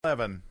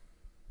11.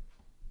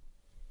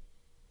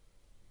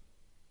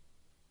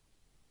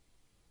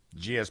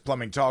 GS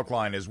Plumbing Talk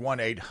Line is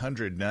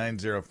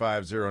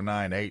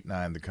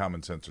 1-800-905-0989. The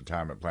Common Sense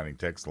Retirement Planning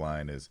text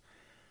line is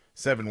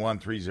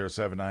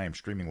 71307. I am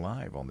streaming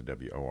live on the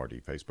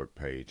WORD Facebook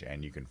page,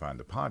 and you can find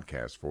the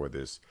podcast for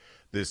this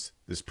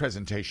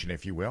presentation,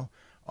 if you will,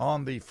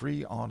 on the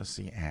free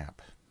Odyssey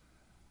app.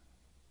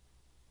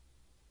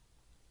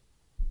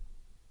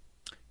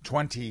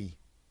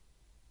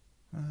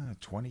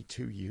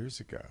 22 years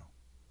ago,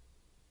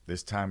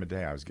 this time of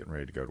day, I was getting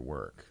ready to go to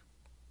work.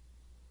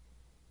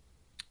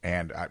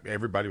 And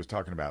everybody was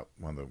talking about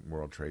one of the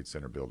World Trade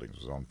Center buildings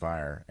was on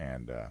fire,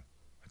 and I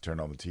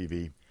turned on the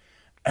TV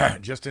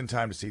just in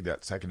time to see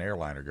that second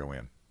airliner go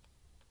in.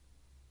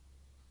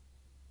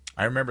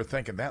 I remember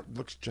thinking, that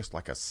looks just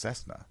like a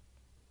Cessna.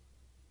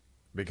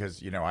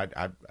 Because, you're not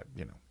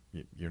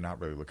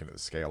really looking at the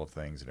scale of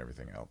things and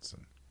everything else.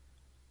 And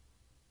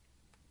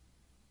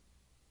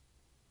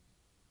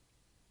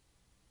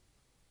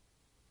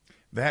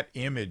that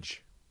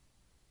image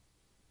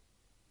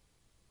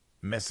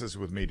messes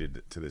with me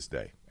to this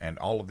day, and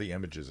all of the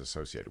images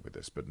associated with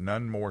this, but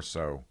none more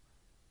so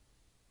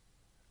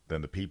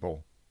than the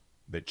people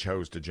that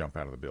chose to jump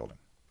out of the building.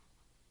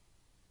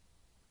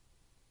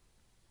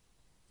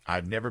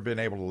 I've never been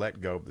able to let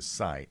go of the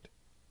sight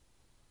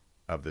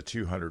of the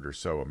 200 or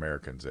so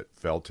Americans that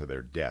fell to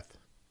their death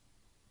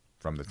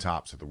from the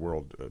tops of the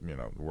World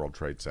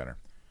Trade Center,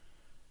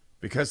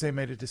 because they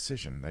made a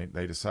decision.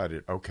 They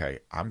decided, okay,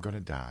 I'm going to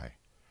die,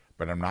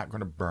 but I'm not going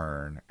to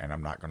burn, and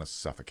I'm not going to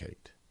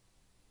suffocate.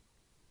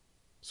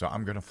 So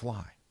I'm going to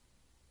fly.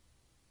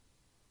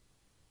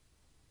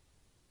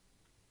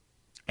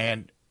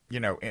 And,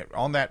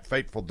 on that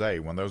fateful day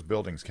when those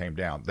buildings came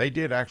down, they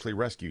did actually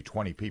rescue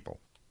 20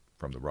 people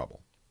from the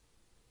rubble.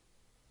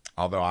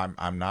 Although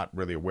I'm not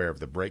really aware of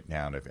the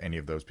breakdown if any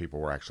of those people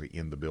were actually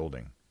in the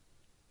building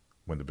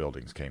when the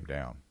buildings came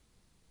down.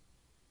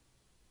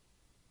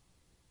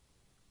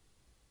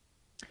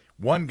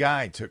 One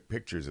guy took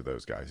pictures of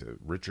those guys,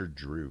 Richard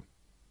Drew.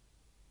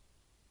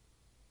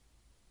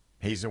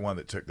 He's the one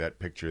that took that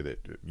picture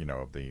that,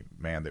 of the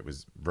man that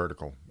was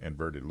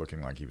inverted,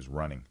 looking like he was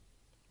running.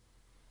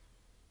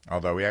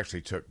 Although he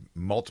actually took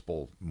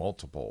multiple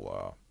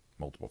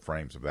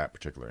frames of that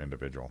particular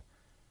individual,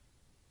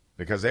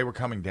 because they were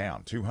coming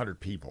down. 200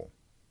 people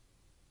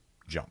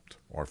jumped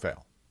or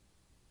fell.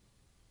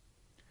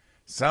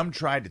 Some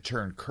tried to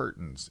turn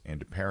curtains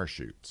into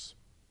parachutes.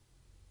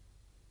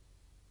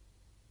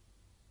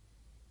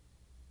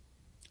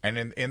 And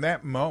in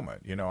that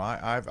moment,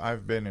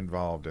 I've been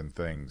involved in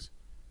things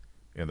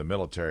in the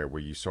military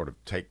where you sort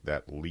of take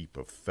that leap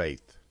of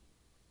faith.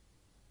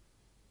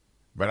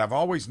 But I've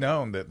always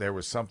known that there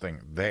was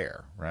something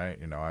there, right?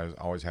 I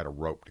always had a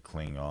rope to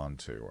cling on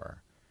to,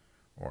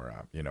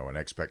 or an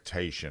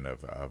expectation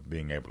of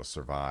being able to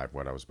survive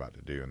what I was about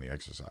to do in the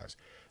exercise.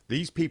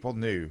 These people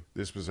knew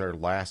this was their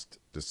last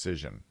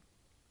decision.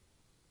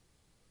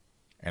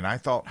 And I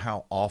thought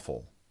how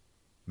awful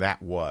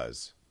that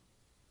was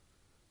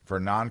for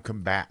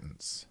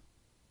non-combatants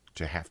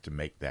to have to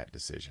make that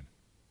decision.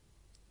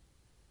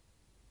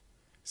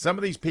 Some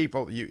of these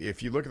people,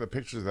 if you look at the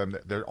pictures of them,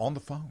 they're on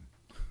the phone.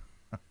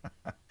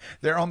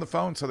 They're on the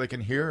phone so they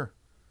can hear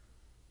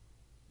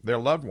their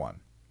loved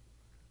one,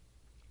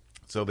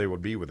 so they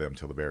would be with them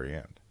till the very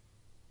end.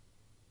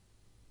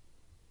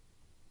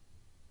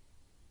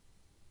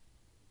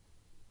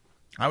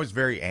 I was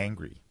very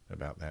angry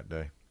about that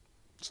day.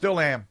 Still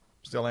am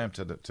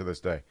to this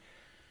day.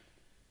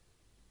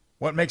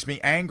 What makes me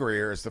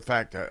angrier is the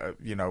fact,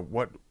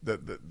 what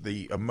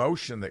the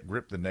emotion that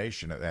gripped the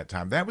nation at that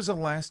time. That was the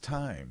last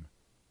time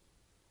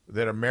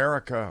that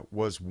America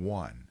was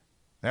one.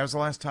 That was the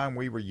last time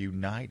we were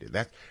united.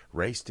 That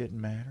race didn't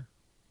matter.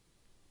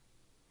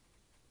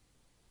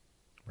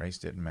 Race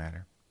didn't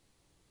matter.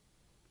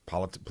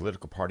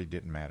 Political party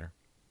didn't matter.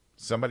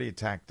 Somebody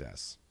attacked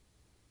us.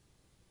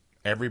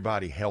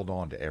 Everybody held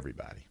on to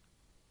everybody.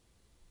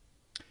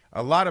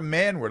 A lot of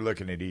men were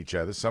looking at each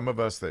other. Some of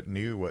us that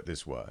knew what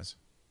this was.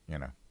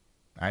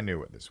 I knew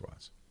what this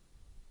was.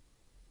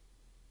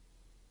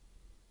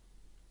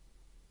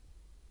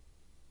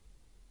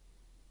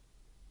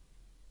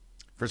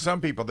 For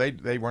some people,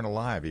 they weren't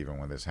alive even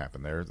when this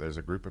happened. There's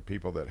a group of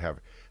people that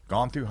have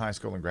gone through high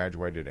school and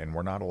graduated and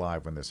were not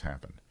alive when this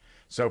happened.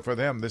 So for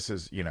them, this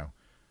is,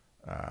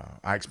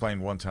 I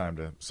explained one time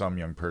to some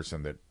young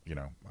person that,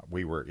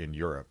 we were in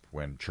Europe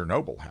when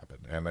Chernobyl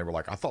happened. And they were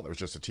like, I thought it was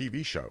just a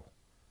TV show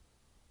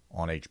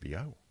on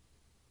HBO.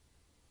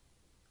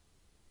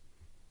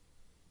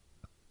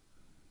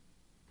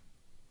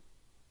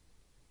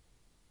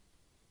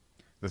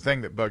 The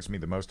thing that bugs me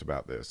the most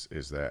about this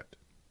is that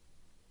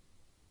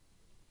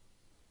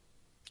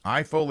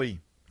I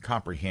fully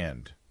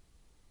comprehend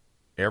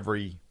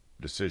every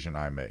decision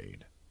I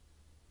made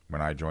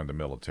when I joined the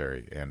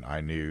military, and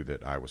I knew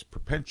that I was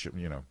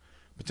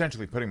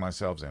potentially putting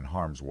myself in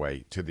harm's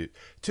way to the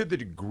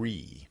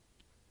degree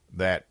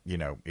that,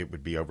 it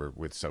would be over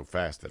with so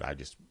fast that I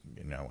just,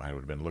 I would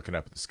have been looking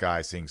up at the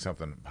sky, seeing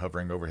something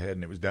hovering overhead,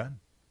 and it was done.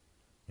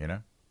 you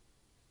know?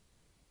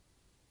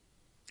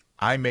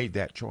 I made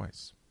that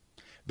choice.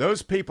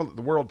 Those people at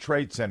the World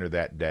Trade Center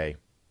that day,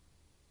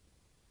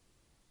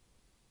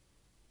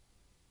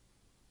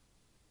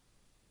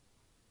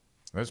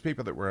 those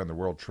people that were in the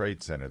World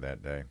Trade Center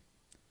that day,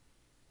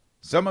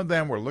 some of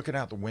them were looking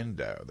out the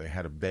window. They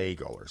had a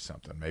bagel or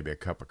something, maybe a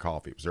cup of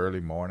coffee. It was early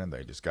morning.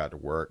 They just got to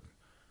work,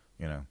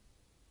 you know.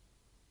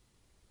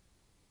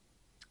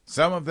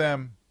 Some of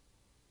them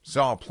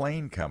saw a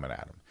plane coming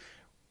at them.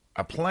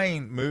 A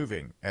plane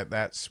moving at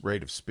that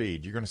rate of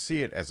speed, you're going to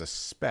see it as a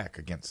speck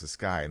against the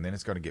sky, and then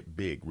it's going to get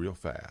big real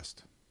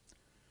fast.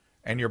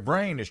 And your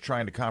brain is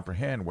trying to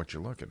comprehend what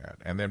you're looking at.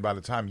 And then by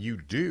the time you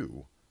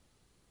do,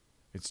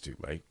 it's too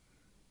late.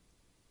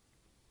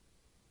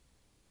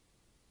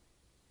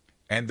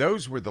 And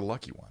those were the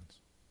lucky ones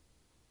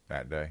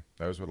that day.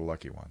 Those were the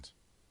lucky ones.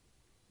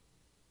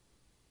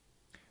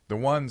 The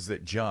ones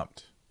that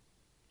jumped.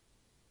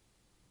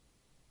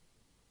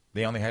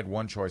 They only had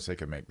one choice they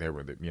could make. They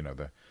were,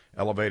 the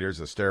elevators,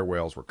 the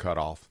stairwells were cut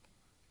off.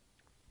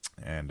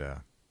 And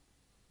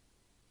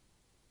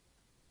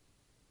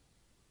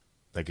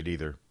they could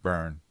either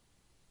burn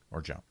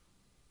or jump.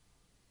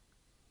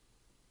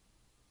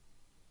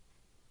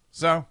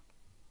 So,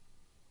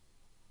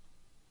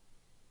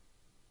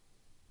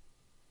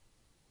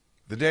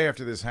 the day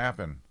after this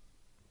happened,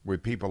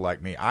 with people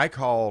like me, I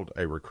called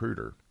a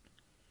recruiter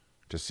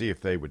to see if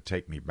they would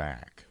take me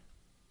back.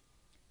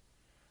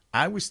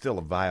 I was still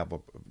a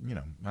viable,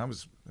 I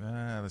was,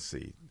 let's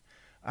see,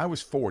 I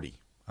was 40.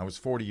 I was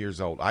 40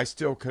 years old. I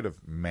still could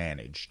have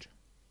managed,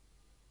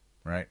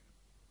 right?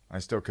 I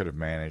still could have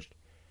managed.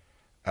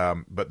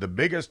 But the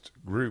biggest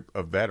group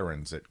of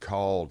veterans that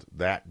called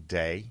that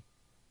day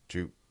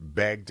to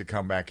beg to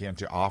come back in,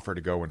 to offer to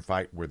go and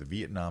fight, were the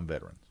Vietnam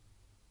veterans.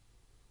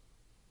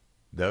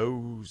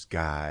 Those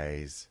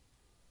guys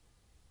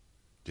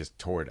just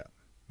tore it up.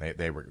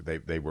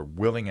 They were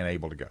willing and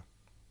able to go.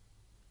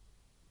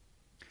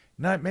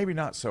 Maybe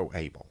not so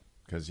able,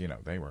 because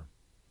they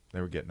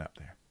were getting up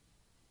there.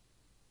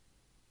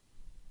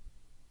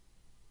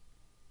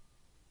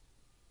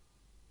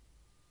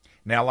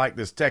 Now, like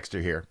this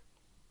texter here,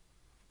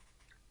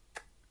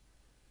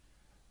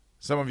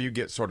 some of you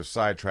get sort of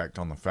sidetracked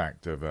on the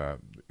fact of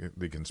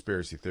the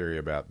conspiracy theory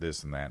about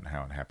this and that and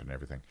how it happened and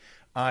everything.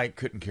 I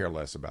couldn't care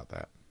less about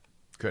that.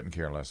 Couldn't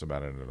care less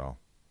about it at all.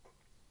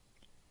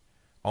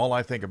 All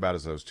I think about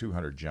is those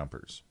 200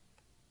 jumpers.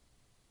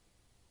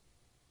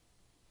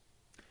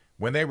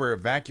 When they were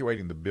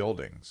evacuating the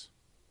buildings,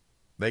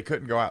 they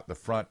couldn't go out the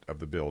front of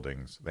the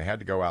buildings. They had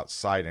to go out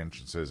side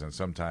entrances and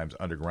sometimes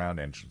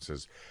underground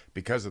entrances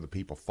because of the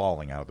people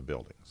falling out of the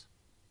buildings.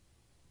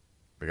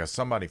 Because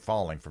somebody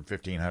falling from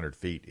 1,500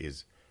 feet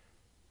is,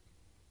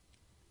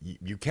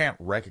 you can't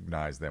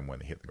recognize them when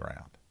they hit the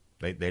ground.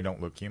 They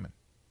don't look human.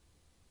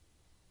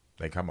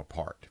 They come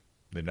apart.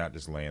 They're not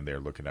just laying there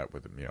looking up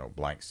with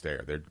blank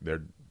stare.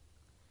 They're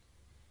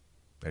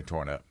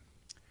torn up.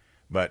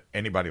 But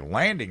anybody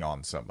landing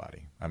on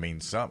somebody, I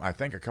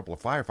think a couple of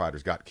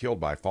firefighters got killed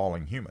by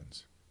falling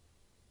humans.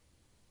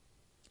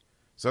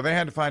 So they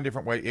had to find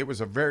different ways. It was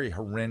a very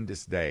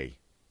horrendous day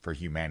for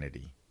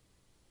humanity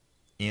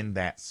in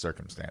that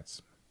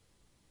circumstance.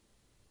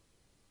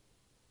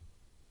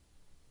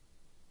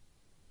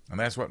 And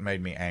that's what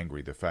made me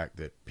angry, the fact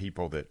that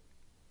people that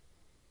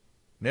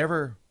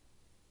never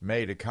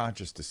made a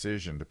conscious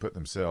decision to put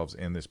themselves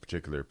in this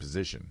particular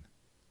position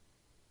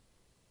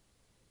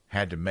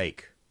had to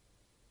make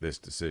this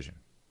decision.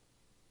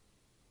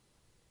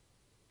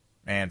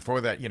 And for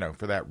that,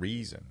 for that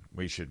reason,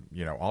 we should,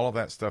 all of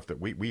that stuff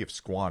that we have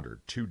squandered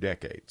 2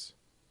 decades.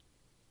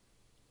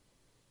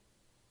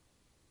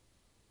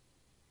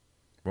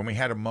 When we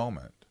had a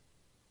moment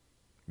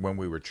when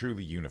we were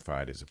truly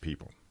unified as a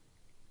people.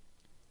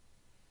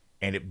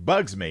 And it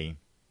bugs me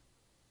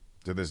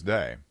to this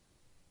day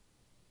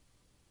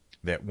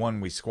that, 1,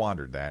 we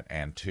squandered that,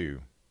 and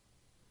 2,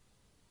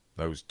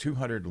 those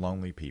 200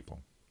 lonely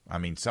people.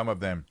 Some of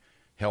them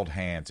held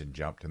hands and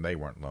jumped, and they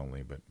weren't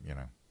lonely, but,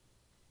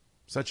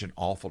 such an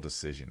awful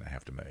decision to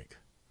have to make.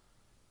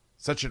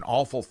 Such an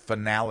awful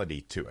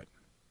finality to it.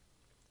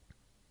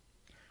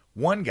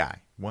 One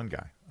guy,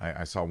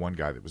 I saw one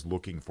guy that was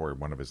looking for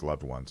one of his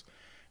loved ones,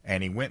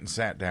 and he went and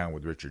sat down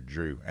with Richard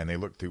Drew, and they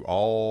looked through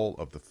all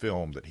of the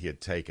film that he had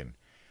taken,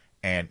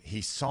 and he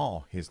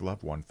saw his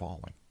loved one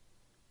falling.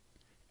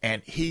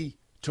 And he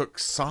took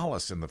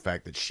solace in the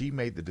fact that she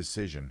made the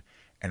decision,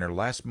 and her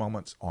last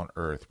moments on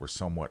earth were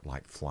somewhat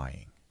like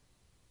flying.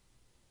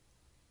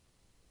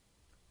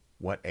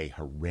 What a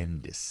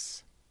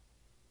horrendous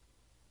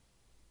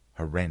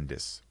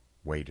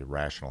way to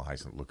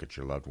rationalize and look at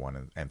your loved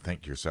one and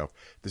think to yourself,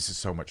 this is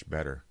so much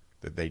better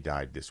that they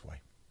died this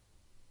way.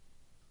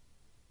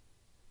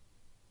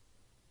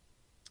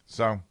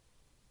 So,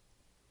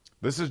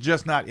 this is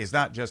it's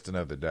not just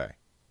another day.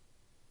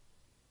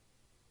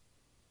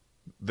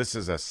 This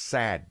is a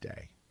sad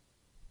day.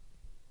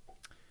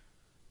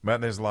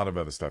 But there's a lot of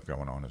other stuff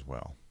going on as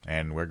well.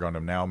 And we're going to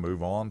now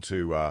move on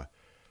to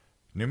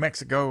New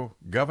Mexico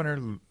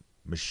Governor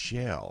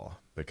Michelle,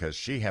 because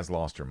she has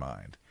lost her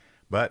mind.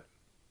 but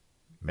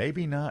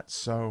maybe not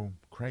so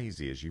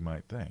crazy as you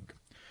might think.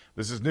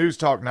 This is News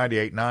Talk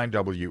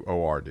 98.9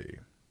 WORD.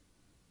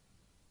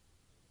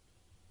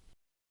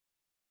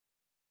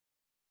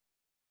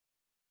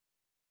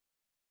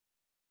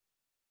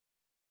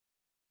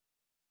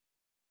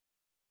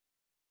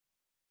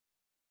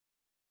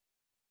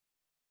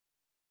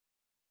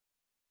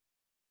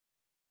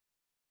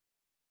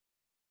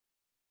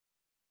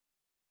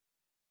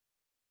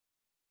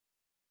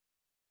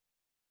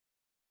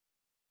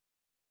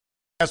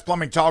 Gas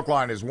Plumbing Talk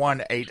Line is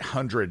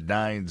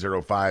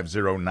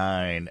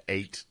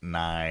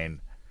 1-800-905-0989.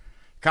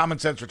 Common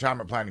Sense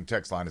Retirement Planning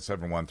text line is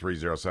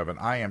 71307.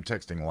 I am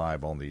texting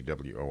live on the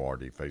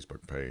WORD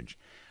Facebook page.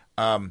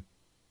 New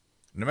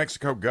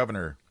Mexico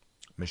Governor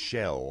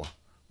Michelle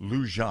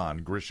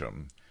Lujan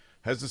Grisham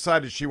has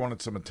decided she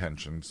wanted some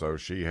attention, so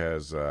she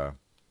has,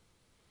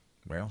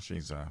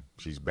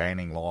 she's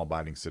banning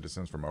law-abiding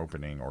citizens from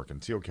opening or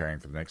concealed carrying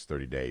for the next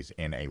 30 days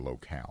in a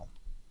locale.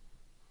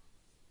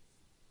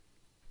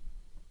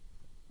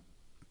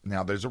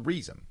 Now, there's a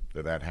reason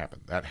that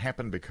happened. That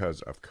happened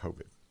because of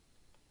COVID.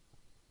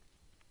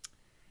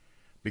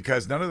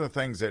 Because none of the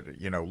things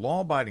that,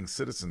 law-abiding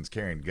citizens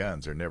carrying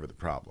guns are never the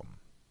problem.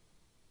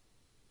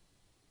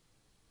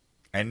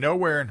 And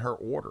nowhere in her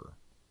order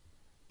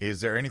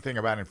is there anything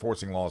about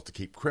enforcing laws to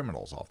keep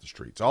criminals off the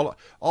streets. All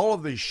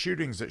of these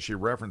shootings that she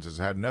references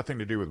had nothing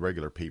to do with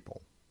regular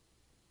people.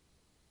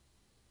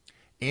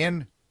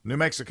 In New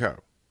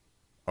Mexico,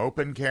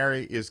 open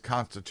carry is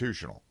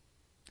constitutional.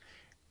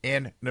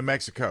 In New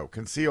Mexico,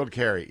 concealed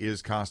carry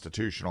is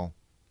constitutional.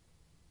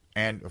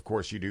 And, of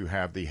course, you do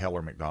have the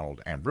Heller,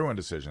 McDonald, and Bruin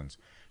decisions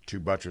to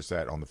buttress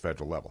that on the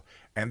federal level.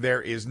 And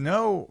there is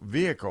no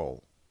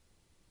vehicle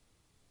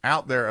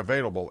out there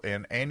available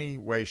in any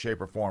way,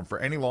 shape, or form for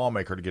any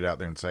lawmaker to get out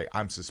there and say,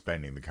 I'm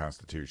suspending the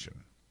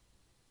Constitution.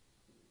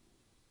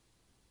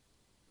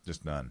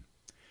 Just none.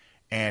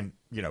 And,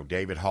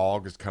 David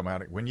Hogg has come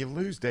out. When you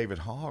lose David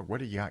Hogg, what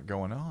do you got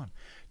going on?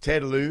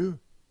 Ted Lieu.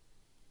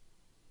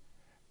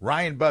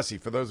 Ryan Bussey,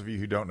 for those of you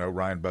who don't know,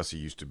 Ryan Bussey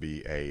used to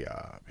be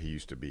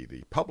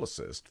the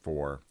publicist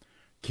for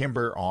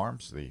Kimber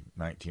Arms, the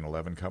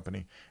 1911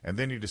 company, and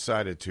then he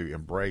decided to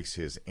embrace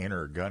his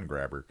inner gun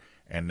grabber,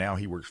 and now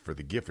he works for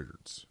the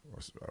Giffords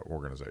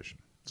organization.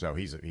 So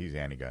he's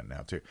anti-gun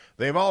now too.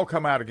 They've all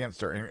come out against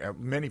her, and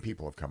many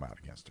people have come out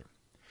against her,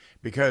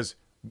 because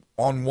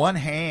on one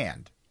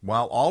hand,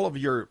 while all of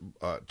your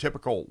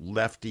typical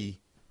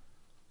lefty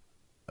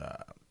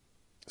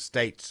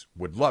states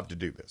would love to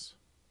do this,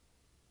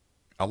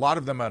 a lot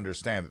of them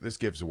understand that this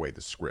gives away the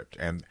script.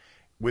 And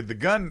with the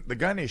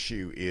gun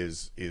issue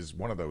is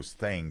one of those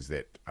things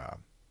that,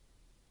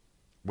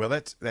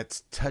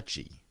 that's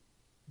touchy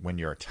when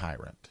you're a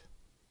tyrant.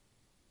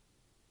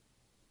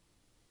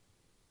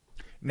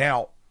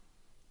 Now,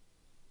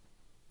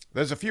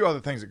 there's a few other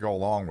things that go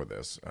along with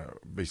this,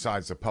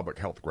 besides the public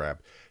health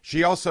grab.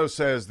 She also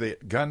says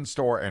that gun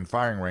store and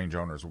firing range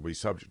owners will be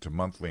subject to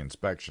monthly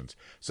inspections.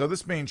 So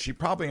this means she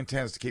probably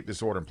intends to keep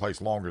this order in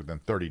place longer than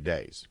 30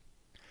 days.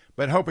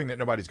 But hoping that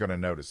nobody's going to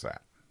notice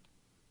that.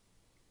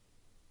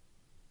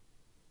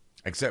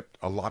 Except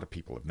a lot of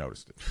people have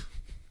noticed it.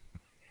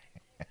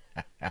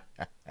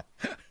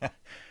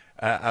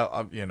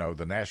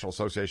 The National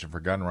Association for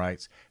Gun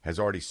Rights has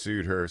already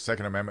sued her.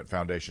 Second Amendment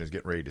Foundation is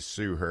getting ready to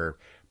sue her.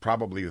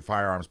 Probably the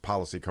Firearms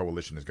Policy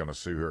Coalition is going to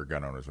sue her.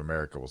 Gun Owners of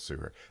America will sue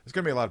her. There's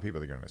going to be a lot of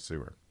people that are going to sue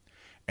her.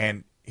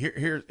 And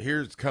here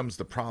comes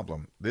the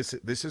problem. This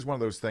is one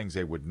of those things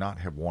they would not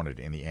have wanted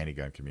in the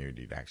anti-gun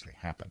community to actually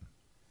happen.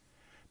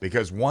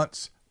 Because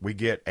once we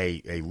get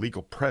a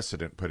legal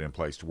precedent put in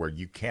place to where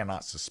you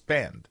cannot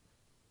suspend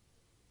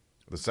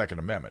the Second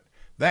Amendment,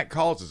 that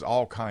causes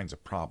all kinds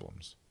of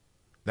problems.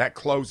 That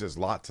closes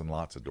lots and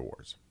lots of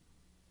doors.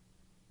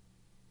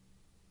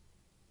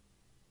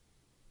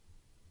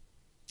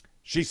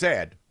 She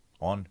said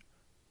on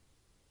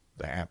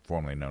the app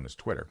formerly known as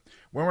Twitter,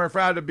 when we're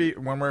afraid to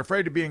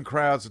be in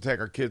crowds to take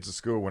our kids to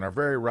school, when our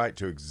very right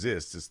to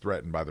exist is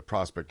threatened by the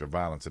prospect of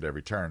violence at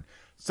every turn,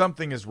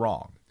 something is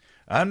wrong.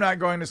 I'm not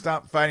going to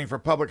stop fighting for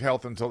public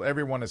health until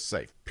everyone is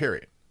safe,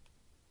 period.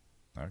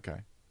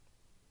 Okay.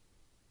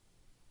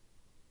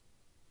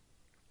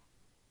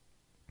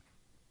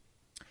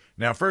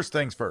 Now, first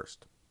things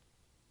first.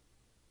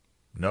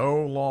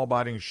 No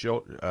law-abiding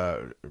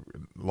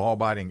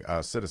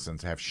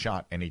citizens have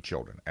shot any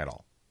children at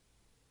all.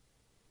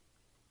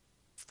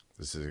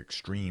 This is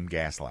extreme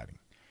gaslighting.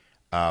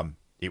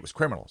 It was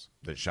criminals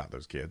that shot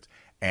those kids,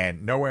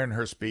 and nowhere in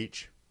her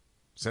speech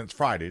since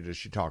Friday does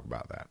she talk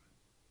about that.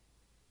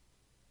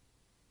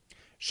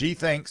 She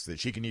thinks that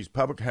she can use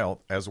public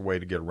health as a way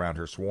to get around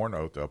her sworn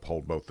oath to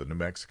uphold both the New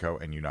Mexico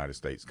and United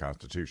States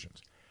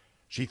constitutions.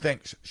 She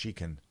thinks she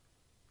can,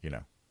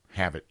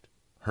 have it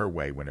her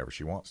way whenever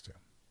she wants to.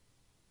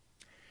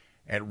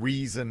 At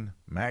Reason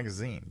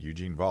Magazine,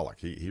 Eugene Volokh,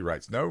 he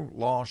writes, no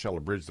law shall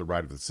abridge the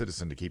right of the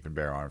citizen to keep and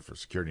bear arms for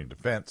security and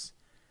defense,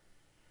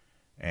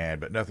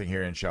 but nothing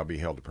herein shall be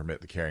held to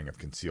permit the carrying of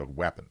concealed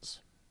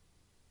weapons.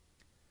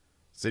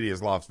 City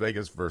of Las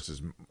Vegas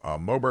versus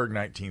Moberg,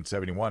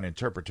 1971,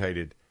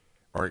 interpreted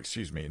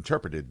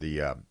the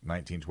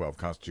 1912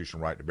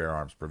 constitutional right to bear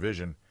arms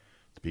provision.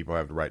 The people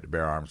have the right to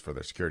bear arms for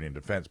their security and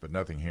defense, but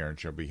nothing herein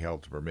shall be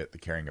held to permit the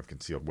carrying of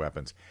concealed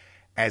weapons,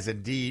 as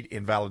indeed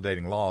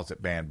invalidating laws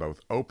that ban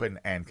both open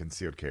and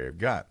concealed carry of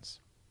guns.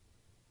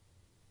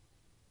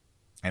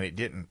 And it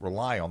didn't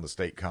rely on the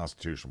state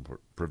constitutional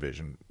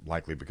provision,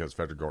 likely because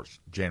federal courts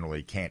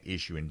generally can't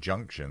issue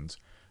injunctions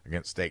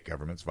against state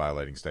governments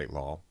violating state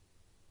law.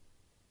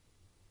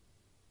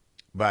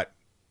 But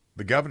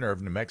the governor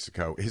of New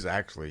Mexico is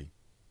actually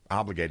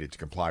obligated to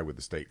comply with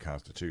the state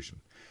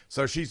constitution.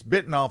 So she's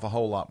bitten off a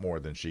whole lot more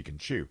than she can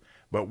chew.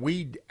 But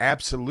we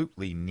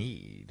absolutely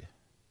need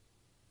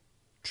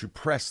to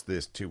press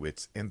this to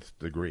its nth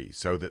degree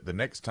so that the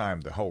next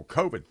time the whole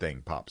COVID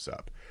thing pops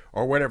up,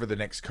 or whatever the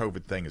next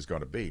COVID thing is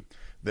going to be,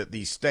 that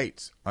these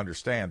states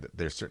understand that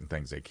there's certain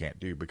things they can't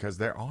do, because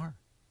there are.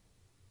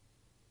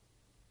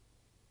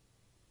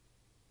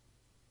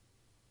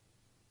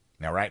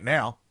 Now, right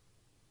now,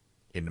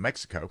 in New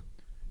Mexico,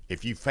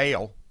 if you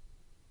fail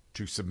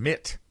to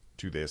submit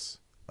to this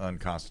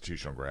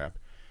unconstitutional grab,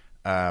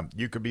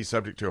 you could be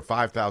subject to a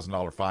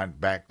 $5,000 fine,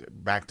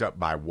 backed up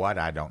by what?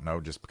 I don't know,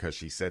 just because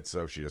she said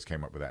so. She just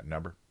came up with that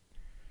number.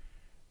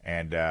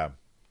 And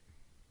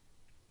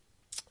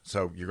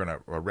so you're going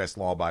to arrest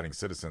law-abiding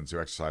citizens who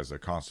exercise their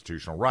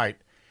constitutional right,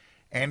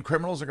 and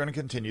criminals are going to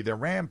continue their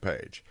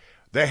rampage.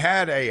 They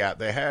had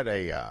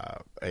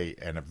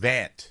an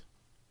event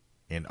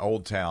in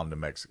Old Town, New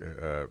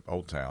Mexico,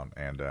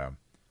 and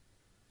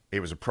it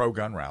was a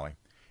pro-gun rally.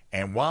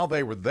 And while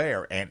they were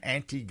there, an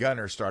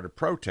anti-gunner started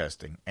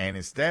protesting. And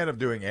instead of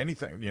doing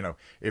anything,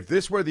 if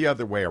this were the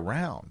other way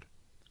around,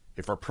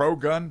 if a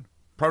pro-gun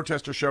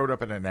protester showed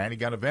up at an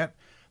anti-gun event,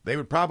 they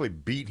would probably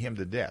beat him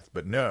to death.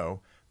 But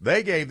no,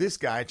 they gave this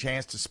guy a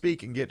chance to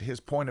speak and get his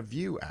point of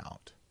view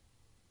out.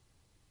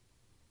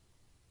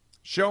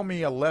 Show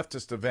me a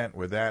leftist event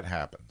where that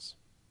happens.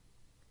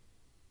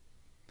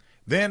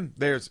 Then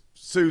there's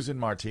Susan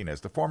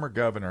Martinez, the former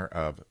governor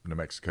of New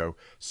Mexico.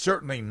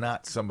 Certainly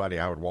not somebody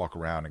I would walk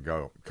around and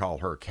go call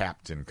her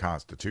Captain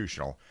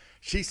Constitutional.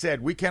 She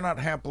said, we cannot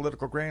have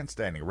political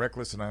grandstanding,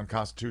 reckless and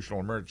unconstitutional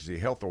emergency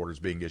health orders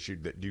being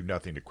issued that do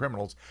nothing to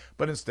criminals,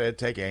 but instead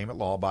take aim at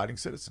law-abiding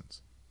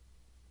citizens.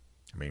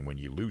 I mean, when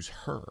you lose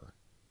her.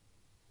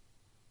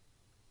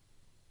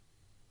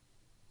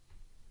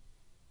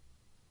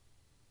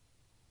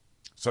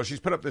 So she's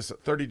put up this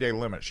 30-day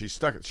limit. She's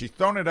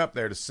thrown it up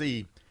there to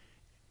see.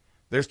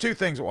 There's two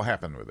things that will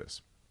happen with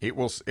this. It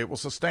will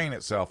sustain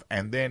itself,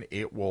 and then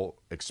it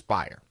will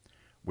expire,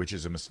 which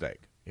is a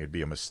mistake. It'd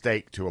be a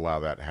mistake to allow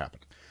that to happen.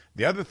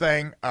 The other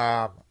thing,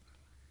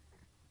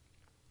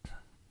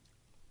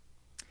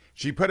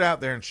 she put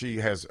out there, and she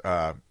has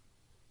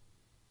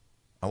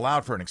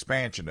allowed for an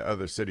expansion to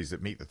other cities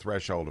that meet the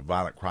threshold of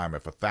violent crime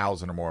if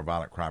 1,000 or more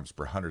violent crimes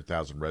per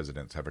 100,000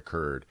 residents have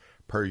occurred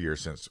per year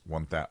since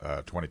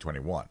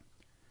 2021.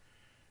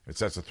 It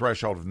sets a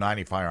threshold of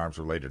 90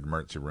 firearms-related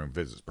emergency room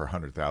visits per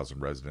 100,000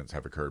 residents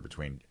have occurred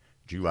between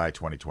July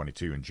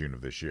 2022 and June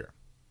of this year.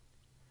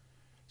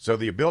 So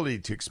the ability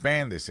to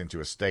expand this into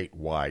a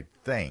statewide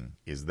thing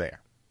is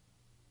there.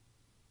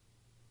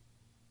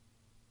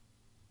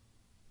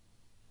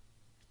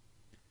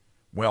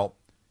 Well,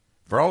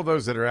 for all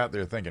those that are out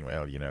there thinking,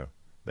 well,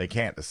 they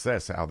can't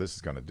assess how this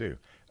is going to do.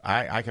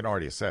 I can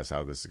already assess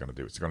how this is going to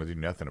do. It's going to do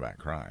nothing about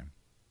crime.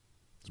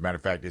 As a matter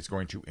of fact, it's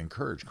going to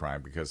encourage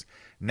crime, because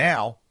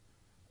now,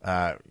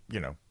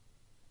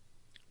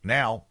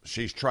 now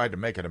she's tried to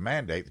make it a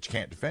mandate that you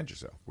can't defend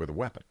yourself with a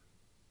weapon.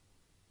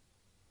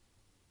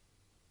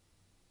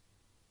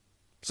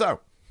 So,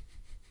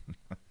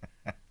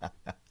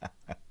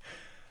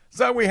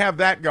 we have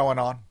that going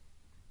on.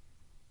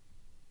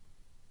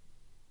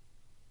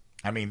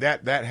 I mean,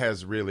 that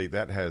has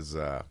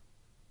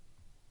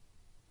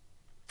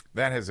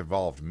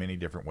evolved many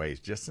different ways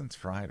just since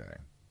Friday.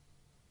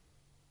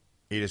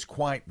 It is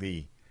quite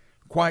the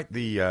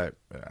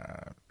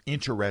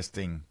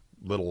interesting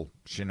little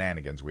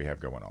shenanigans we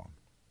have going on.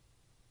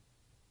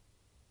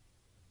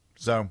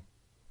 So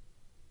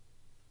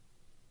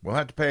we'll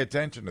have to pay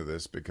attention to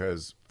this,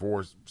 because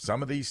for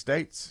some of these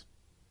states,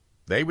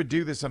 they would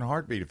do this in a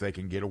heartbeat if they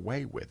can get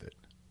away with it.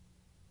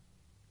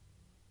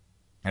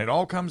 And it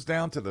all comes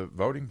down to the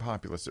voting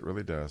populace. It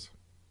really does.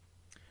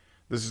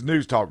 This is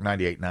News Talk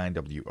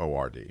 98.9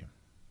 WORD.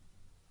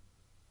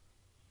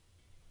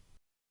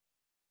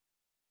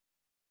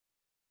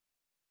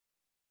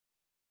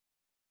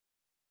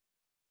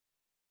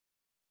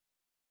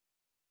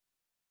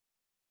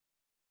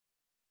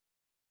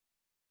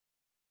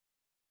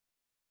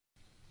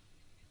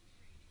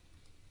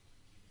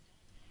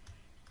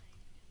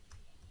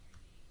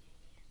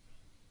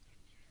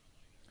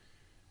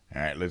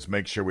 All right, let's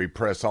make sure we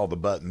press all the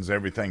buttons.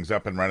 Everything's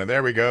up and running.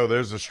 There we go.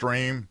 There's the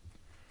stream.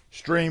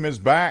 Stream is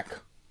back.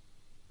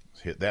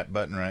 Let's hit that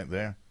button right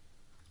there.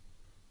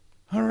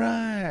 All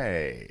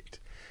right.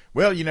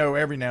 Well,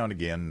 every now and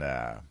again,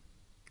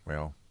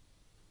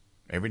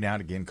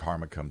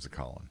 karma comes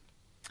a-calling.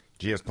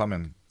 GS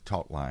Plumbing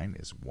talk line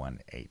is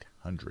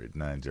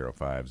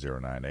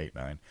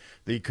 1-800-905-0989.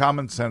 The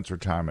Common Sense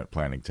Retirement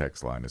Planning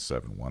text line is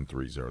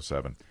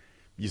 71307.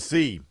 You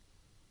see,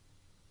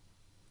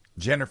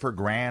 Jennifer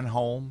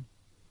Granholm,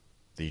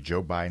 the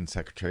Joe Biden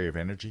Secretary of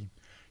Energy,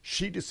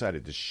 she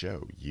decided to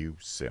show you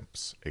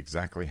simps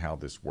exactly how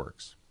this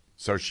works.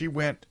 So she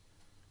went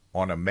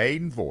on a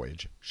maiden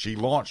voyage. She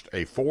launched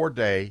a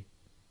 4-day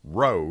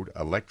road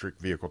electric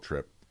vehicle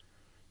trip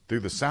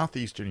through the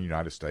southeastern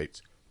United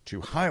States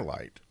to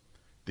highlight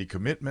the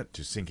commitment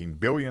to sinking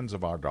billions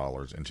of our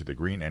dollars into the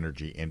green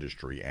energy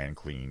industry and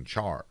clean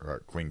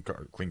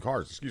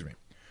cars. Excuse me,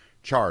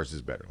 chars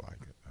is better, like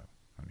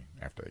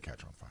after they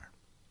catch on fire.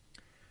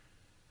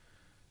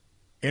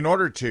 In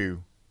order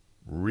to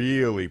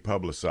really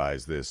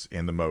publicize this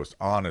in the most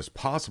honest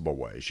possible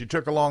way, she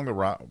took along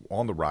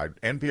on the ride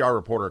NPR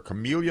reporter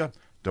Camelia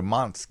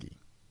Domonoske.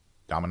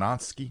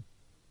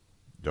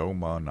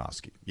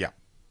 Yeah,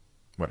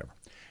 whatever.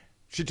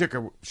 She took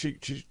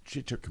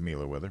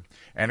Camila with her,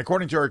 and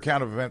according to her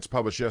account of events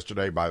published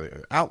yesterday by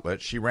the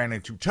outlet, she ran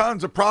into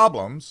tons of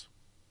problems,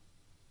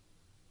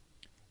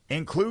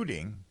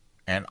 including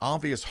an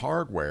obvious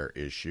hardware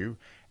issue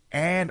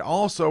and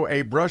also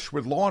a brush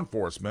with law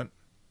enforcement.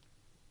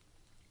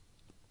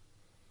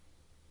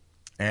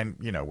 And,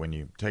 you know, when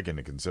you take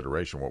into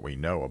consideration what we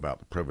know about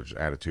the privileged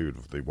attitude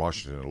of the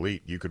Washington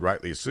elite, you could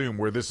rightly assume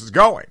where this is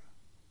going.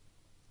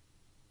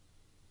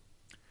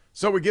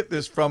 So we get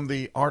this from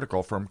the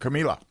article from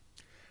Camila.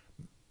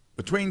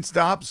 Between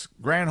stops,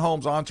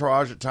 Granholm's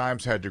entourage at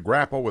times had to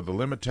grapple with the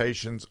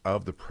limitations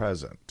of the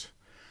present.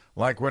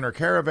 Like when her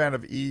caravan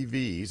of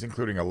EVs,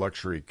 including a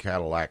luxury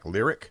Cadillac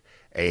Lyriq,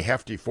 a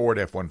hefty Ford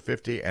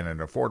F-150, and an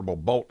affordable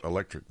Bolt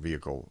electric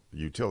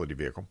utility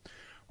vehicle,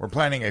 were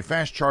planning a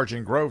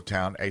fast-charging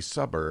Grovetown, a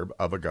suburb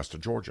of Augusta,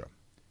 Georgia.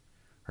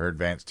 Her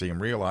advance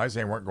team realized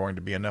there weren't going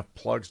to be enough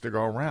plugs to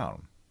go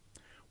around.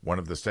 One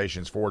of the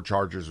station's 4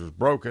 chargers was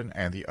broken,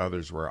 and the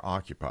others were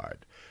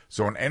occupied.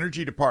 So an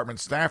Energy Department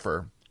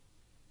staffer,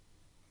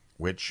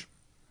 which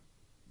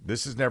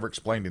this is never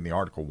explained in the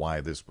article why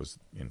this was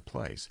in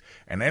place,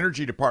 an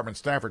Energy Department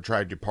staffer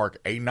tried to park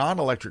a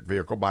non-electric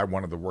vehicle by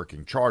one of the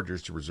working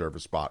chargers to reserve a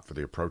spot for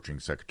the approaching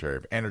Secretary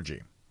of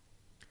Energy.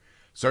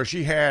 So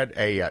she had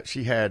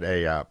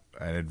an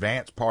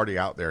advance party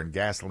out there in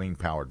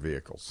gasoline-powered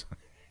vehicles.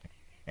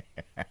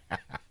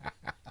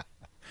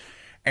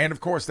 And,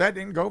 of course, that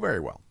didn't go very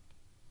well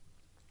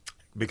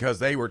because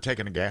they were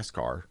taking a gas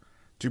car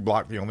to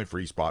block the only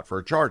free spot for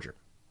a charger.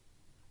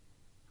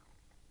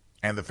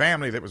 And the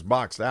family that was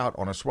boxed out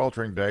on a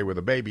sweltering day with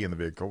a baby in the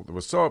vehicle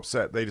was so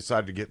upset they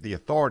decided to get the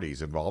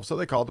authorities involved, so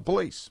they called the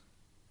police.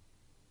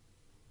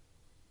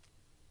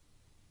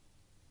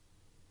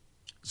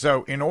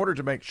 So in order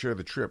to make sure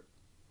the trip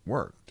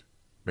worked,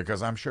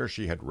 because I'm sure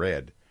she had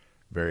read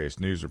various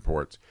news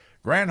reports,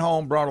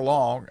 Granholm brought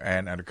along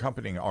an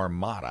accompanying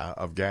armada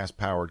of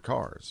gas-powered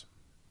cars.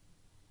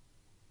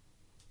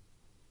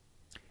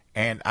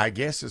 And I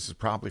guess this is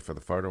probably for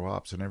the photo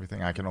ops and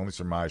everything. I can only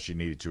surmise she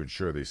needed to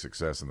ensure the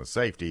success and the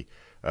safety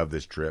of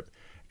this trip,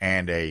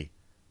 and a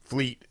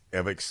fleet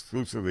of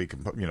exclusively,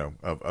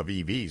 of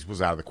EVs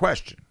was out of the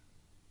question.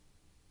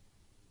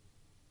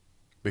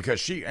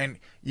 Because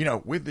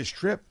with this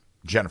trip,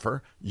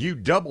 Jennifer, you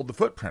doubled the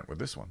footprint with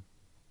this one.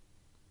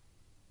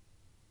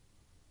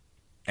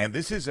 And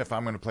this is if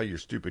I'm going to play your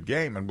stupid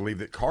game and believe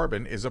that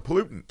carbon is a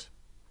pollutant.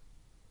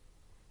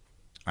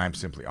 I'm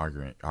simply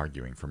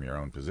arguing from your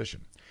own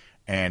position.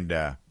 And,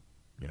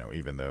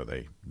 even though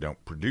they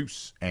don't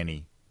produce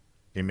any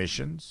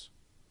emissions,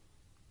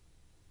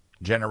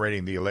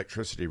 generating the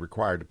electricity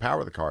required to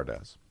power the car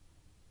does.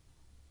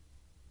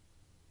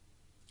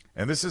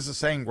 And this is the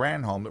same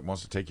Granholm that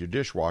wants to take your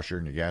dishwasher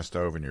and your gas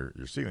stove and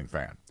your ceiling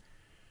fan.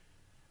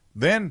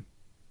 Then,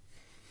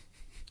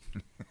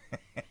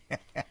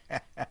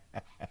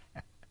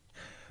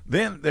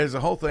 there's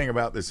a whole thing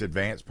about this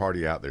advance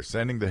party out there,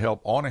 sending the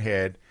help on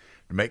ahead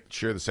to make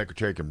sure the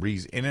secretary can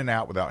breeze in and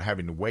out without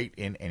having to wait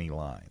in any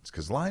lines.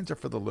 Because lines are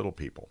for the little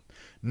people,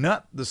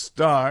 not the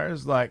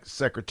stars like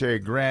Secretary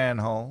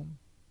Granholm.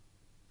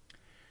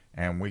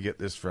 And we get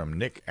this from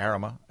Nick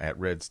Arama at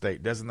Red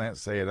State. Doesn't that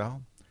say it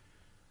all?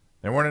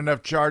 There weren't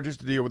enough charges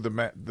to deal with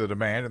the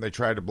demand, and they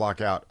tried to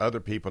block out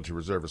other people to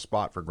reserve a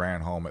spot for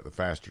Granholm at the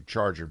faster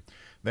charger.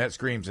 That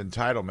screams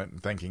entitlement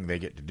and thinking they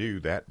get to do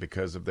that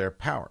because of their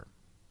power.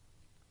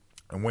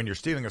 And when you're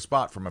stealing a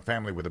spot from a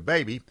family with a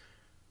baby,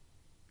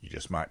 you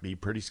just might be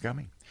pretty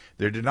scummy.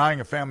 They're denying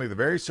a family the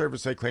very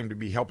service they claim to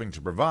be helping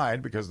to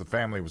provide because the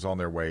family was on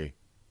their way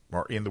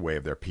or in the way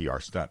of their PR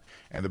stunt.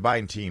 And the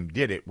Biden team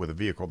did it with a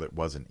vehicle that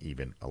wasn't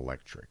even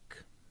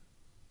electric.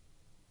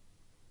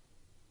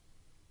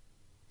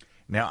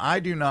 Now, I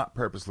do not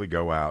purposely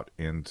go out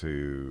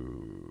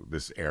into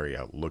this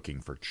area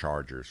looking for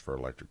chargers for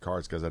electric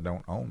cars because I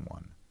don't own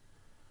one.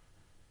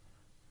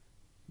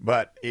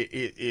 But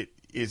it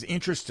is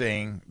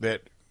interesting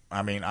that,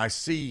 I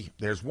see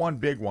there's one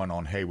big one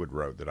on Haywood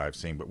Road that I've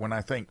seen. But when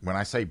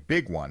I say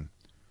big one,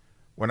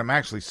 what I'm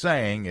actually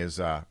saying is,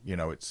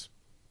 it's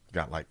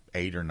got like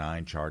 8 or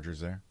 9 chargers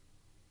there.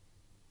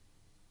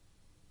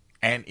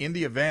 And in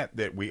the event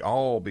that we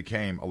all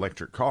became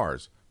electric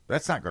cars,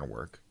 that's not going to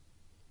work.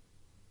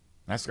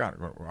 That's not.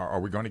 Are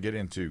we going to get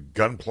into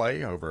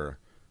gunplay over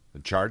the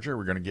Charger?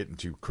 We're going to get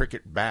into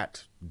cricket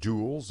bat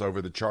duels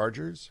over the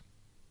Chargers.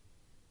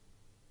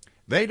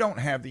 They don't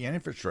have the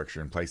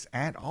infrastructure in place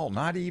at all.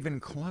 Not even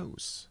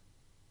close.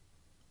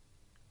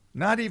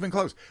 Not even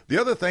close. The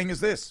other thing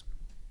is this.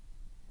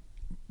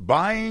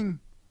 Buying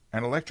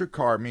an electric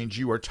car means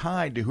you are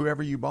tied to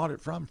whoever you bought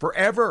it from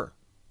forever.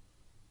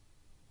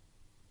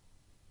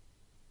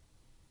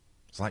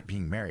 It's like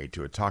being married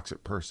to a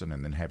toxic person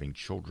and then having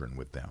children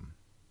with them.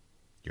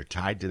 You're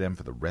tied to them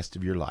for the rest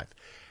of your life.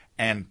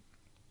 And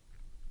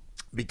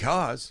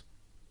because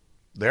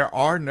there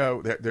are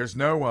no, there's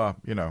no,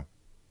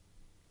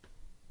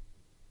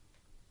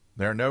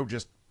 there are no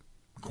just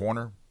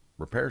corner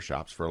repair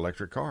shops for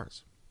electric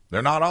cars.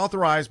 They're not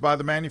authorized by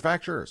the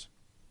manufacturers.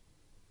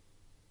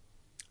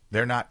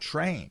 They're not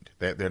trained.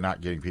 They're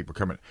not getting people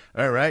coming,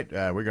 all right,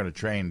 we're going to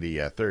train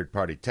the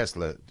third-party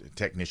Tesla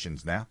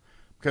technicians now,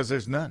 because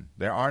there's none.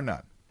 There are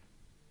none.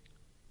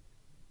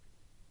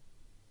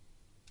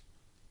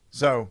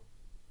 So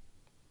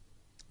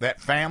that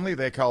family,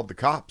 they called the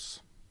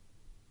cops.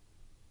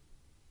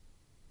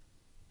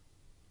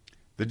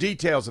 The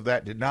details of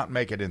that did not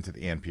make it into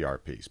the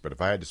NPR piece, but if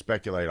I had to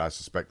speculate, I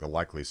suspect the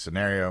likely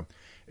scenario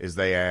is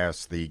they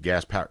asked the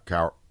gas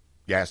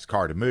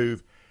car to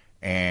move,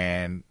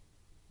 and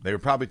they were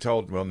probably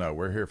told, well, no,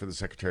 we're here for the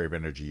Secretary of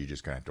Energy. You're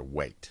just going to have to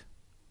wait.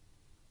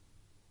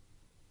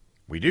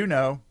 We do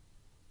know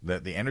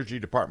that the Energy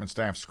Department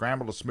staff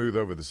scrambled to smooth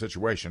over the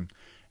situation,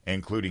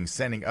 including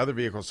sending other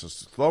vehicles to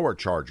slower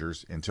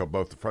chargers until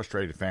both the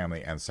frustrated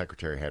family and the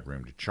Secretary had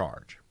room to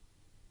charge.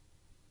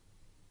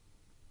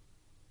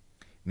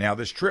 Now,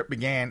 this trip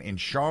began in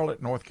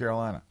Charlotte, North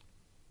Carolina,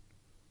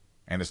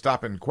 and the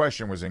stop in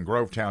question was in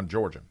Grovetown,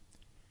 Georgia.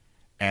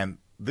 And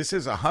this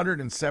is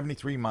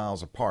 173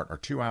 miles apart, or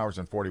 2 hours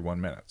and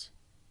 41 minutes.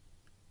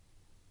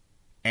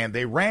 And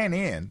they ran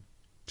in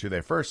to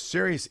their first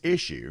serious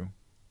issue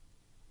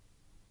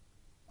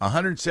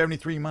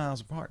 173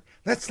 miles apart.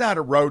 That's not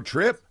a road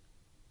trip.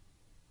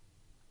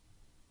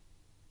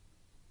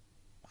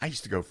 I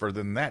used to go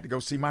further than that to go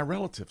see my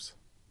relatives.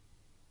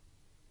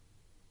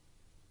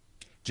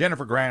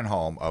 Jennifer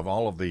Granholm, of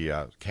all of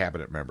the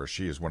cabinet members,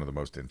 she is one of the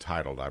most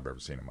entitled I've ever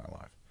seen in my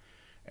life.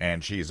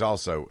 And she is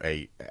also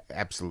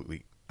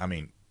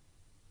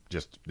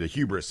just the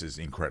hubris is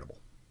incredible.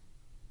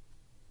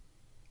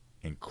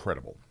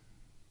 Incredible.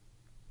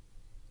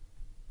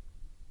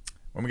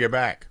 When we get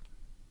back,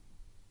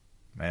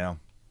 well,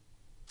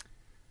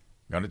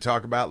 I'm going to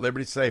talk about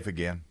Liberty Safe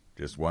again,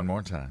 just one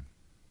more time.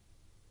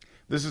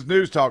 This is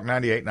News Talk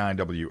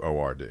 98.9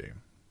 WORD.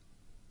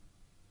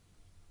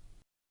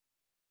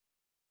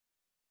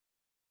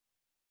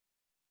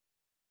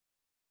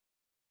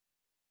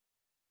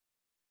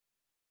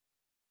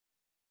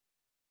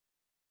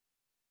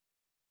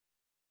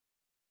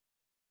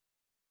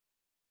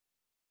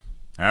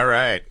 All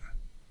right.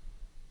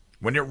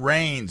 When it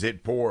rains,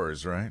 it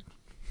pours, right?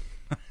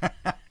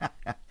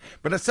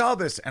 But I saw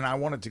this, and I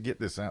wanted to get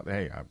this out.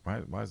 Hey,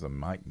 why is the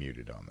mic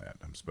muted on that?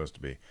 I'm supposed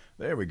to be.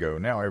 There we go.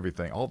 Now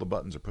everything, all the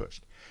buttons are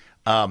pushed.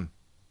 The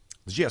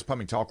GS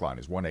Plumbing Talk line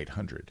is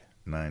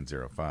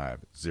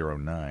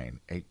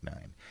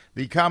 1-800-905-0989.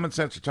 The Common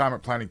Sense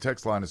Retirement Planning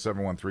text line is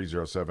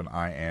 71307.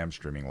 I am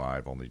streaming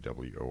live on the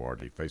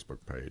WORD Facebook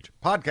page.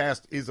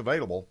 Podcast is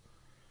available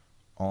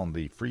on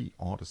the free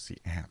Odyssey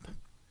app.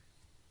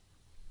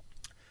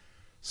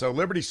 So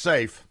Liberty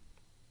Safe,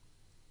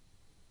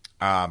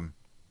 they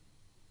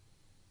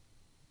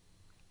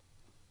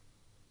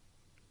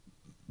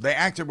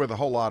acted with a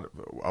whole lot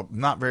of,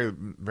 not very,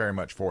 very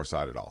much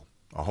foresight at all.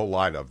 A whole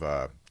lot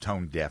of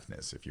tone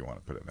deafness, if you want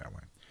to put it that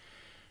way.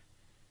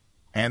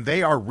 And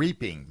they are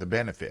reaping the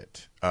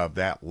benefit of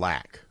that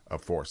lack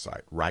of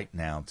foresight right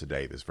now,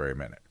 today, this very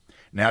minute.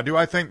 Now, do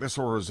I think this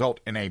will result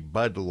in a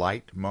Bud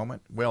Light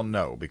moment? Well,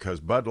 no, because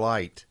Bud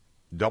Light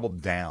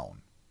doubled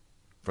down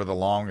for the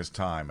longest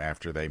time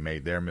after they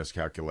made their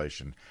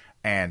miscalculation.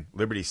 And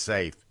Liberty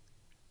Safe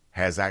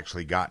has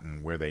actually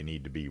gotten where they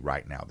need to be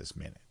right now, this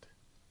minute.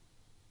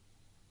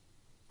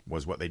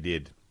 Was what they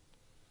did.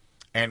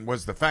 And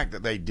was the fact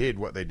that they did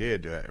what they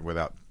did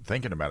without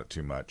thinking about it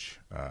too much,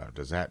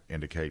 does that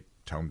indicate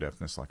tone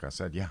deafness, like I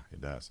said? Yeah,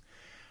 it does.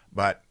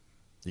 But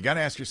you got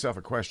to ask yourself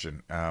a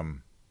question.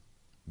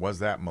 Was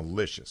that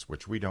malicious?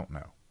 Which we don't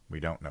know. We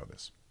don't know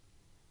this.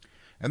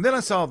 And then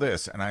I saw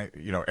this, and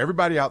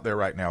everybody out there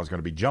right now is going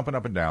to be jumping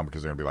up and down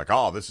because they're going to be like,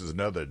 oh, this is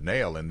another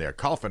nail in their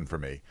coffin for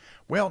me.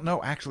 Well,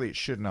 no, actually, it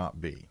should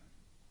not be.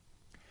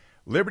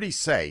 Liberty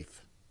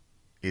Safe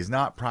is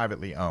not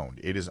privately owned.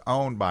 It is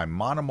owned by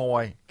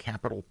Monomoy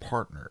Capital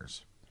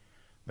Partners.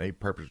 They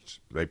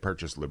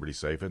purchased Liberty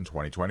Safe in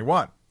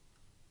 2021.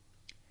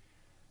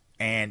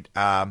 And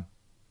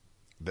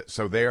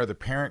so they are the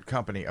parent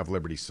company of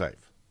Liberty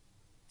Safe.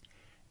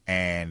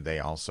 And they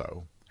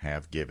also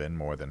have given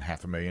more than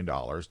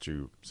 $500,000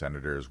 to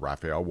Senators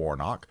Raphael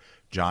Warnock,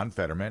 John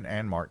Fetterman,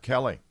 and Mark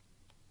Kelly.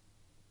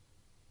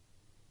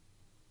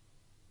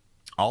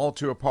 all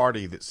to a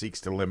party that seeks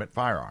to limit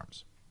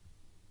firearms.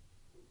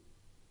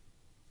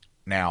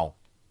 Now,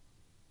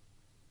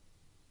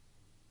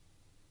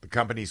 the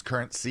company's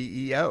current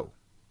CEO,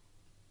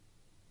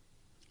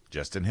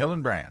 Justin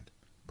Hillenbrand,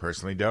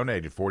 personally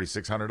donated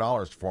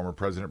 $4,600 to former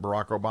President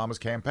Barack Obama's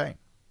campaign.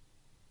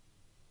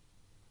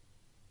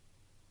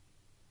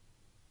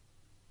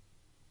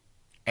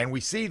 And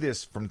we see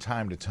this from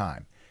time to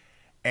time.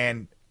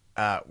 And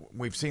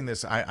we've seen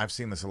this, I've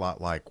seen this a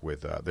lot, like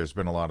with, there's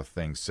been a lot of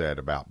things said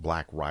about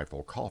Black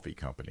Rifle Coffee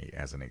Company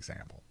as an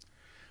example.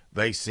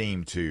 They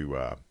seem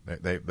to,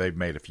 they've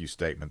made a few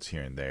statements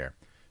here and there,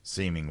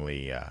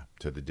 seemingly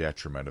to the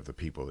detriment of the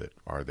people that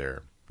are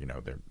their, you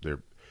know,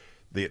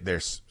 they're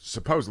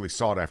supposedly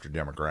sought after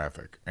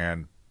demographic.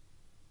 And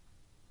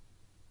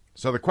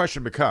so the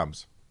question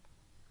becomes,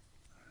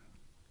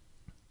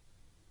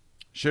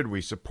 should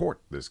we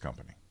support this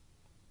company?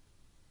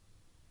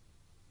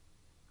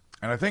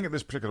 And I think at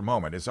this particular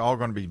moment, it's all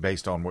going to be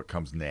based on what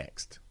comes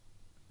next,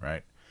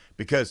 right?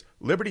 Because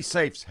Liberty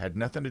Safes had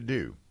nothing to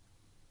do,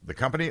 the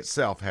company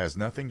itself has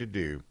nothing to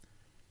do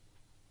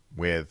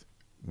with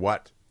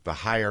what the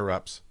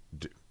higher-ups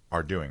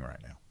are doing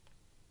right now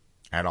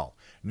at all.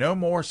 No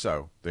more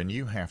so than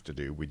you have to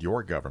do with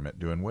your government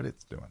doing what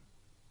it's doing,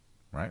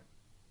 right?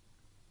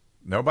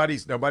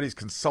 Nobody's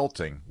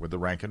consulting with the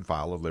rank and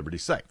file of Liberty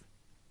Safe.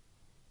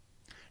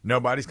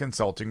 Nobody's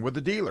consulting with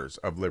the dealers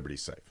of Liberty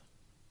Safe,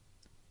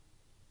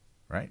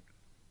 right?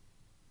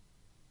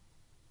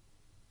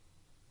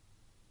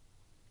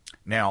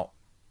 Now,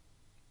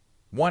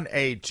 one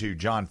aide to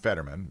John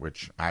Fetterman,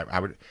 which I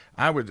would,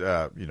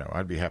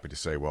 I'd be happy to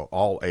say, well,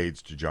 all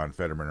aides to John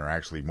Fetterman are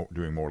actually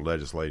doing more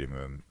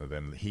legislating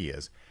than he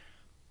is.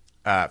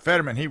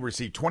 Fetterman, he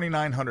received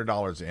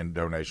 $2,900 in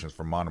donations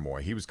from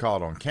Monomoy. He was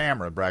caught on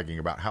camera bragging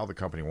about how the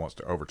company wants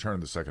to overturn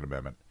the Second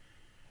Amendment,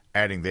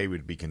 adding they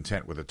would be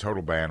content with a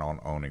total ban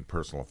on owning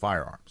personal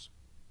firearms.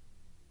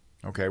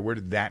 Okay, where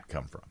did that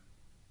come from?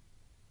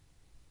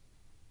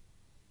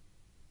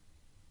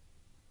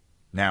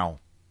 Now,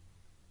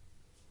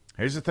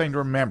 here's the thing to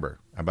remember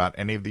about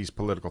any of these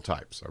political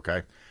types,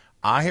 okay?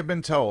 I have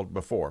been told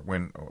before,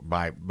 when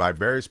by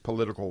various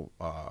political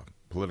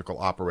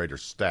operator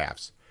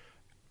staffs,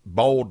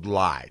 bold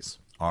lies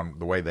on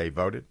the way they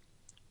voted,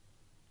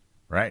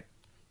 right?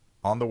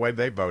 On the way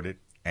they voted,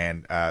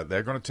 and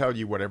they're going to tell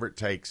you whatever it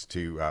takes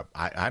to,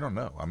 I don't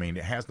know. I mean,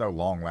 it has no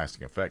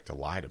long-lasting effect to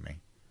lie to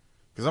me,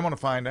 because I'm going to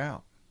find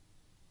out.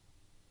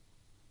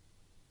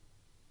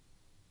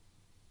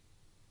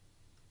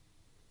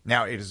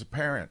 Now, it is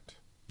apparent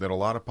that a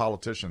lot of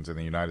politicians in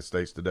the United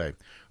States today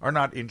are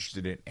not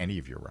interested in any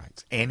of your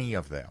rights, any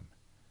of them.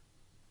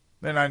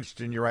 They're not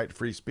interested in your right to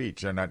free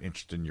speech. They're not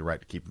interested in your right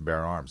to keep and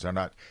bear arms.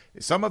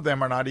 Some of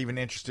them are not even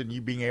interested in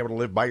you being able to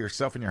live by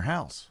yourself in your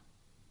house.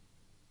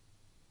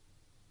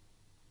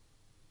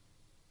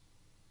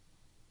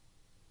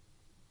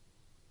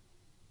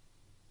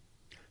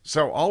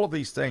 So all of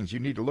these things, you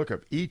need to look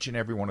up each and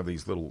every one of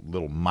these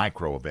little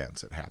micro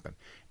events that happen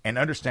and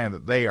understand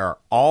that they are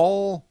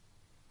all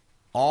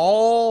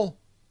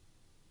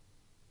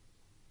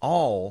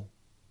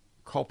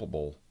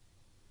culpable,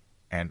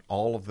 and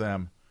all of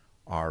them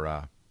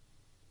are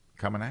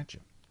coming at you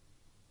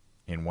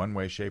in one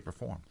way, shape, or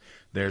form.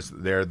 There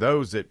are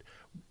those that,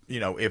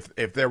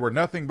 if there were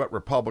nothing but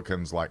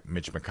Republicans like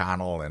Mitch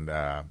McConnell and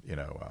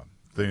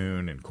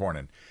Thune and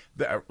Cornyn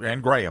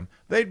and Graham,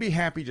 they'd be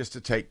happy just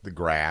to take the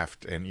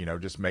graft and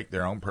just make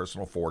their own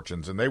personal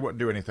fortunes, and they wouldn't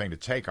do anything to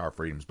take our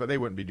freedoms, but they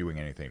wouldn't be doing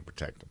anything to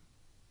protect them.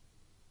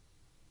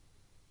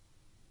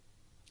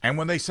 And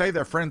when they say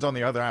they're friends on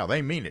the other aisle,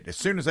 they mean it. As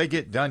soon as they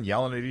get done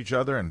yelling at each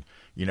other and,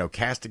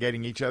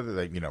 castigating each other,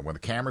 they, when the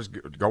cameras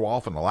go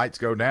off and the lights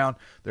go down,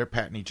 they're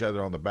patting each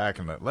other on the back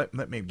and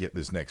let me get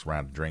this next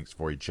round of drinks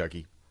for you,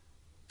 Chucky.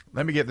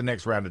 Let me get the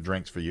next round of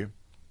drinks for you.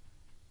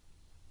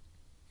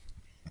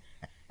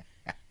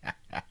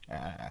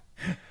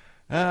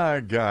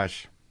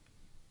 Gosh.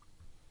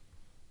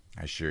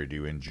 I sure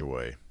do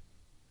enjoy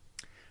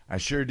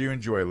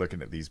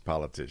looking at these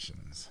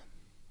politicians.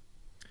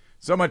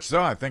 So much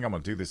so, I think I'm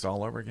going to do this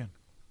all over again.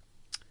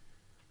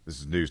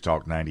 This is News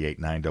Talk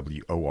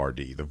 98.9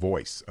 WORD, the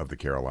voice of the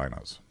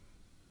Carolinas.